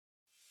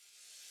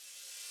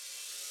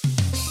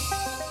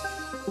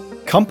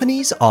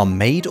Companies are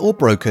made or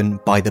broken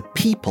by the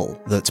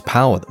people that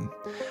power them.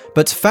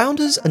 But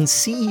founders and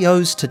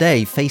CEOs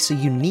today face a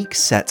unique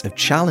set of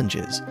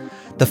challenges.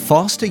 The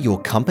faster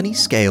your company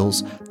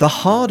scales, the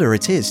harder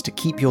it is to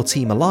keep your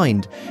team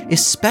aligned,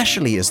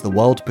 especially as the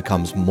world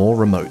becomes more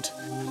remote.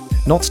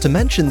 Not to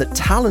mention that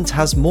talent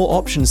has more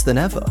options than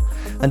ever,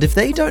 and if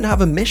they don't have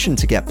a mission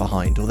to get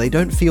behind or they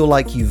don't feel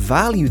like you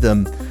value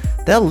them,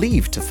 they'll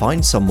leave to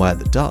find somewhere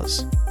that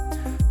does.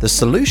 The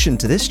solution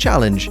to this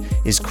challenge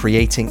is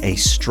creating a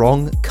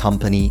strong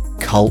company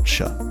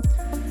culture.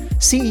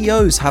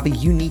 CEOs have a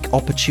unique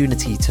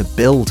opportunity to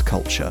build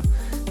culture.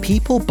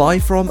 People buy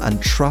from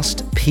and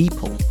trust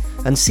people,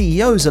 and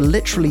CEOs are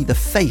literally the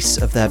face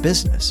of their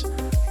business.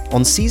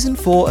 On Season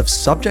 4 of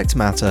Subject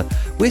Matter,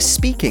 we're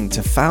speaking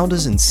to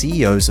founders and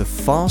CEOs of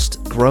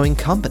fast-growing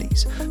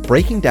companies,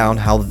 breaking down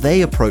how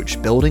they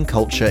approach building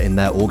culture in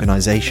their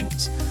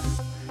organizations.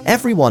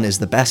 Everyone is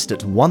the best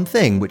at one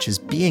thing, which is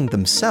being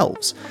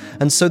themselves,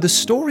 and so the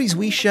stories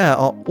we share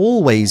are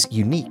always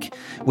unique,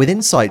 with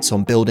insights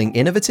on building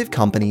innovative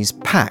companies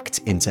packed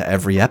into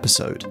every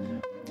episode.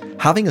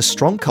 Having a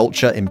strong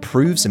culture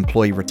improves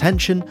employee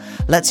retention,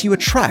 lets you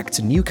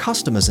attract new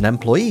customers and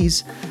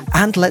employees,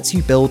 and lets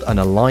you build an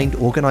aligned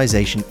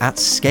organization at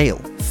scale,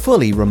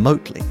 fully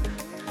remotely.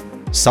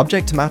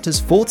 Subject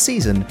Matter's 4th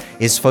season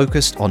is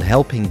focused on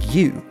helping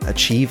you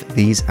achieve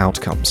these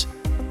outcomes.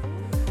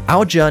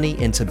 Our journey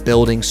into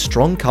building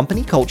strong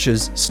company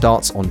cultures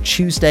starts on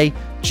Tuesday,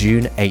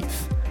 June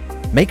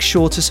 8th. Make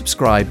sure to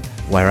subscribe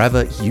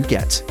wherever you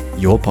get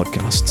your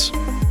podcasts.